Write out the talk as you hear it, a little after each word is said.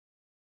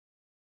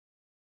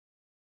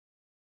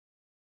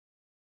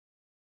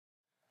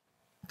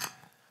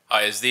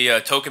Is the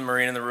token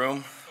Marine in the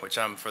room, which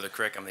I'm for the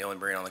Crick. I'm the only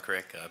Marine on the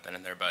Crick. I've been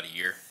in there about a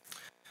year.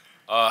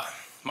 Uh,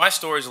 my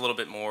story is a little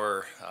bit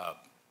more, a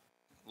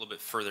little bit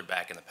further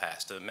back in the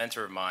past. A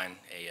mentor of mine,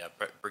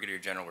 a Brigadier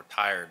General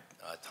retired,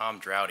 Tom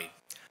Droughty.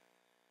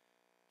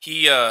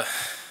 He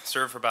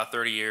served for about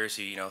 30 years.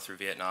 He, through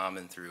Vietnam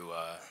and through,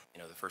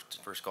 the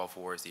first Gulf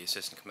War as the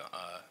assistant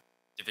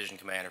division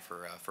commander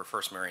for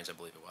First Marines, I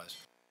believe it was.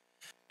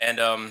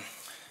 And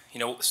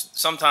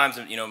sometimes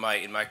in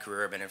my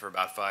career, I've been in for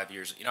about 5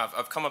 years.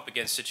 I've come up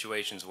against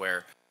situations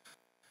where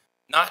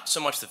not so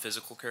much the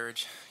physical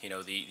courage,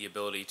 the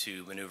ability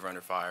to maneuver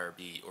under fire,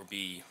 be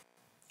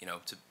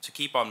to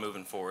keep on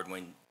moving forward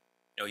when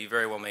you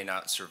very well may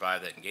not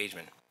survive that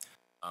engagement.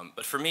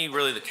 But for me,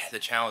 really, the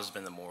challenge has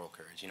been the moral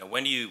courage.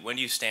 When do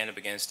you stand up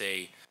against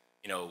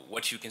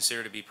what you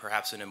consider to be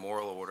perhaps an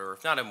immoral order, or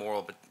if not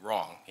immoral, but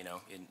wrong,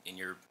 in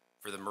your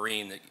for the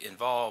Marine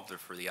involved or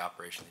for the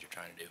operation that you're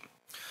trying to do.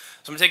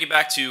 So I'm going to take you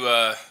back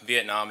to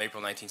Vietnam,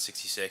 April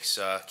 1966.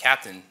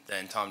 Captain,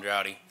 then, Tom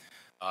Droughty,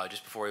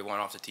 just before he went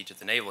off to teach at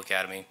the Naval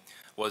Academy,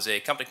 was a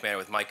company commander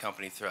with my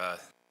company, 3rd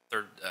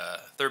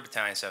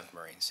Battalion, 7th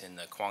Marines in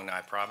the Quang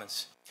Ngai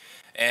province.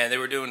 And they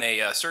were doing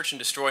a search and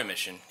destroy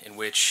mission in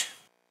which,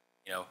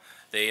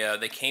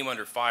 they came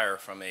under fire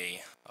from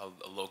a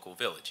local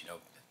village,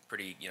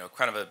 pretty,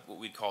 kind of what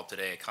we'd call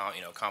today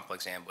a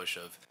complex ambush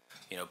of,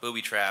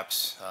 booby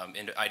traps,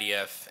 into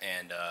IDF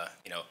and,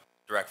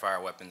 direct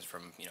fire weapons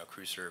from,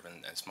 crew serve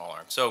and small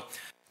arms. So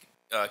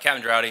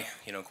Captain Droughty,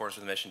 in accordance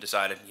with the mission,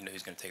 decided,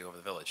 he's going to take over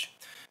the village.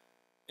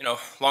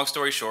 Long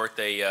story short,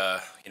 they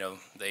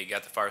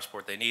got the fire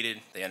support they needed.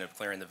 They ended up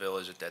clearing the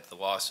village at the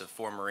loss of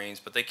 4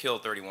 Marines, but they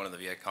killed 31 of the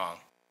Viet Cong.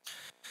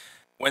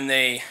 When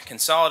they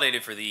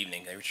consolidated for the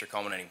evening, they reached their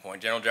culminating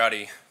point. General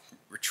Droughty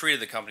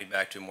retreated the company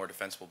back to a more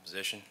defensible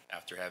position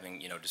after having,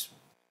 just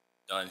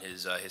done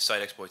his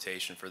site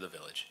exploitation for the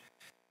village.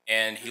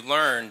 And he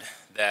learned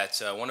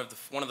that one of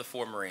the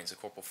 4 Marines, a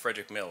Corporal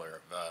Frederick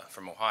Miller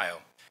from Ohio,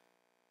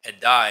 had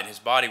died. His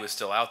body was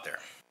still out there.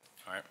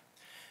 All right,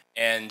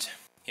 and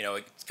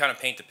it kind of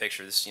paint the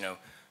picture. This,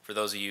 for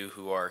those of you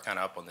who are kind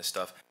of up on this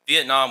stuff,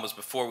 Vietnam was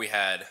before we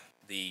had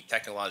the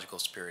technological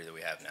superiority that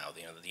we have now.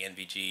 The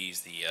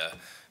NVGs,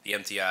 the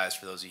MTIs.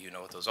 For those of you who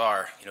know what those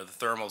are, the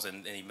thermals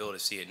and the ability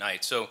to see at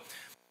night. So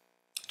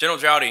General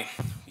Droughty,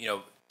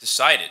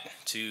 decided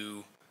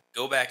to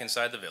go back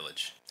inside the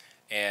village,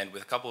 and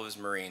with a couple of his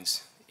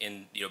Marines,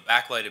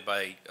 backlighted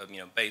by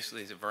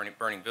basically the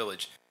burning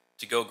village,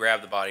 to go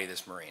grab the body of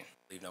this Marine,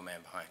 leave no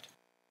man behind.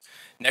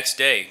 Next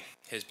day,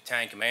 his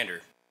battalion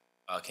commander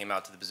came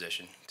out to the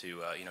position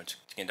to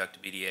conduct a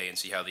BDA and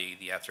see how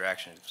the after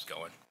action was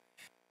going.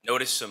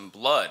 Noticed some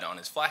blood on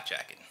his flak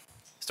jacket.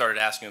 Started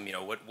asking him,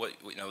 what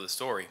the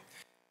story.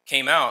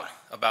 Came out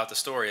about the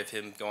story of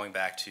him going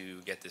back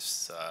to get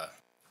this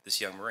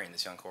young Marine,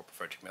 this young Corporal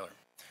Frederick Miller.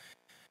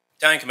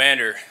 Battalion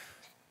commander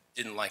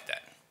didn't like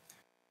that,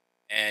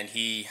 and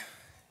he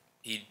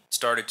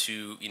started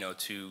to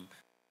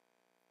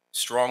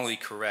strongly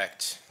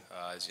correct,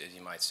 as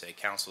you might say,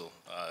 counsel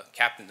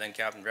Captain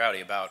Droughty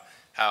about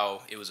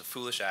how it was a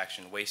foolish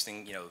action,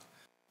 wasting,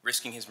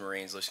 risking his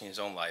Marines, risking his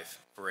own life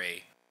for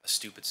a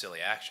stupid,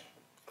 silly action.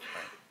 Right?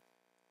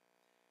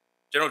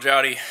 General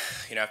Droughty,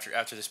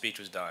 after the speech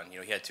was done,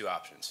 he had 2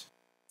 options.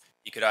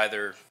 He could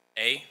either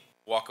A,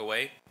 walk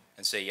away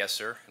and say yes,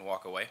 sir, and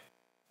walk away,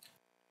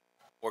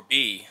 or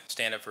B,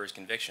 stand up for his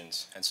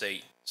convictions and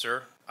say,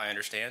 sir, I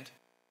understand,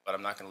 but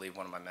I'm not going to leave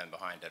one of my men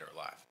behind, dead or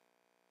alive.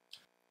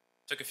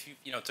 Took a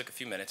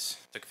few minutes,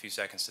 took a few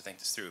seconds to think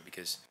this through,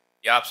 because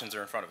the options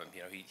are in front of him.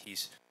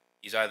 He's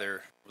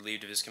either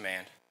relieved of his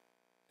command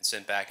and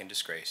sent back in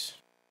disgrace.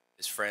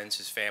 His friends,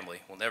 his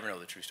family will never know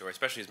the true story,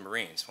 especially his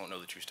Marines won't know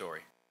the true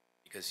story,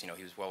 because he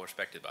was well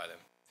respected by them.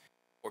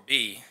 Or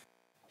B,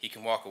 he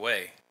can walk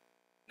away,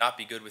 not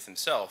be good with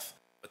himself,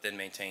 but then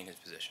maintain his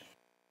position.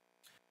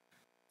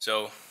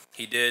 So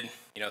he did,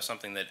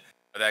 something that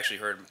I've actually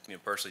heard him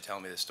personally tell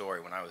me this story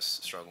when I was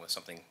struggling with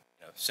something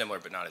similar,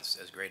 but not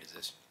as great as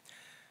this.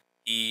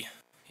 He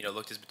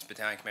looked his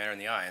battalion commander in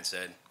the eye and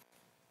said,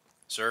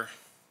 sir,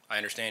 I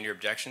understand your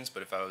objections,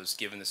 but if I was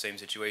given the same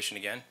situation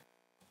again,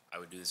 I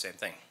would do the same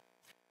thing.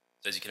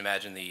 So as you can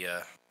imagine, the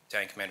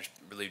battalion commander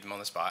relieved him on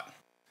the spot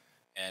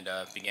and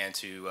began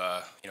to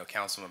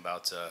counsel him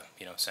about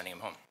sending him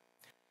home.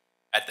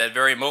 At that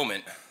very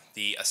moment,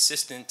 the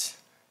assistant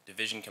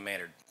division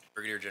commander,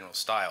 Brigadier General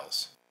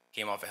Stiles,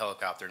 came off a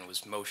helicopter and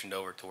was motioned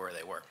over to where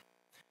they were.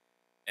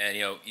 And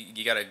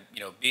you got to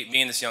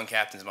be in this young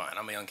captain's mind.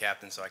 I'm a young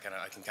captain, so I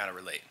can kind of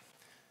relate.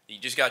 You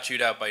just got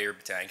chewed out by your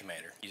battalion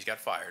commander. You just got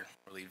fired,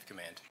 relieved of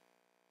command.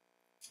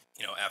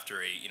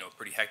 After a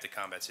pretty hectic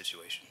combat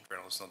situation,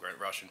 adrenaline still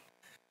rushing.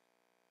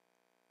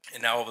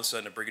 And now all of a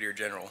sudden, a brigadier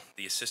general,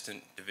 the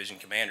assistant division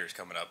commander, is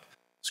coming up,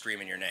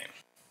 screaming your name.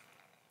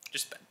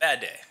 Just bad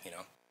day,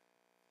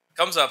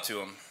 Comes up to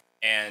him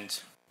and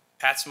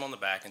pats him on the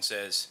back and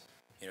says,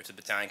 to the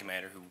battalion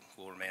commander, who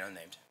will remain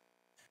unnamed,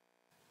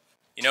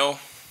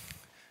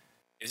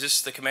 is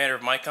this the commander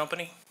of my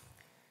company?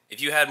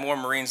 If you had more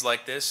Marines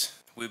like this,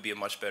 we would be a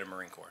much better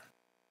Marine Corps.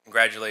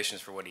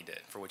 congratulations for what he did,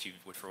 for what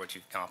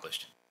you've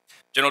accomplished.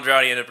 General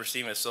Droughty ended up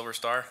receiving a Silver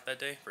Star that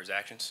day for his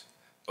actions,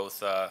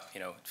 both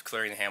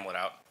clearing the hamlet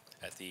out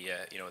at the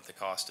at the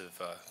cost of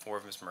 4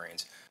 of his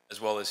Marines, as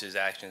well as his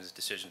actions, his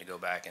decision to go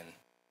back and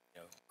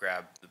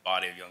grab the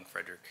body of young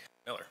Frederick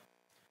Miller.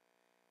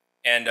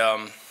 And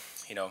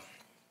you know,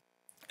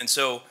 and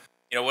so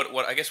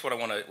what I guess what I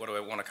want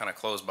to kind of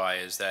close by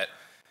is that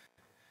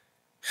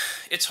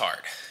it's hard,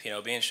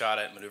 being shot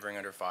at, maneuvering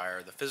under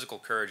fire, the physical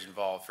courage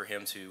involved for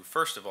him to,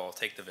 first of all,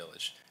 take the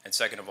village, and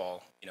second of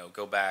all,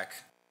 go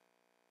back,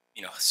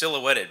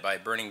 silhouetted by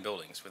burning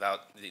buildings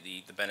without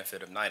the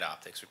benefit of night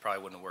optics, which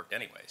probably wouldn't have worked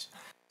anyways,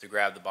 to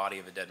grab the body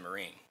of a dead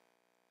Marine,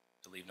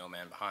 to leave no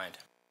man behind.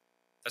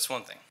 That's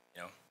one thing,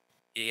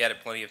 He had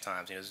it plenty of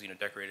times. He was,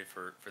 decorated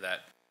for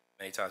that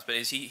many times. But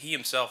as he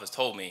himself has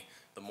told me,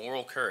 the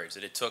moral courage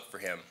that it took for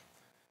him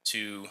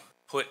to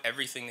put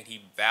everything that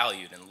he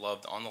valued and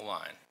loved on the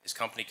line, his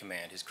company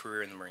command, his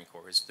career in the Marine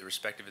Corps, the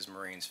respect of his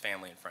Marines,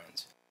 family, and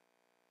friends,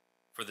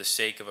 for the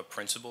sake of a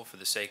principle, for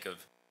the sake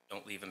of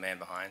don't leave a man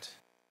behind,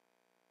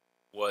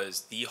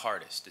 was the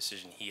hardest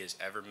decision he has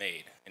ever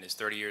made in his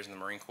 30 years in the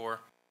Marine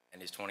Corps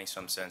and his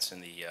 20-some cents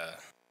in the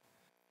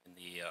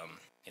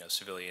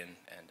civilian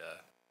and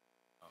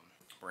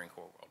Marine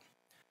Corps world.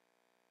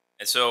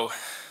 And so,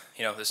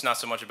 it's not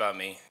so much about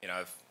me.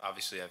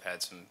 I've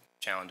had some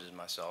challenges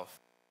myself,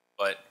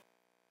 but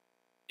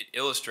it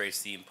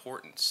illustrates the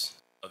importance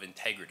of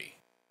integrity,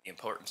 the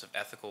importance of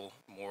ethical,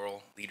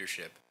 moral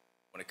leadership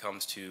when it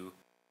comes to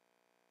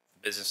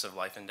the business of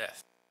life and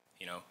death.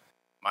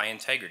 My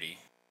integrity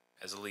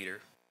as a leader,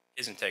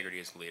 his integrity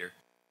as a leader,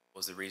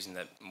 was the reason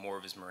that more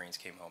of his Marines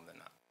came home than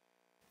not.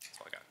 That's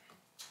all I got.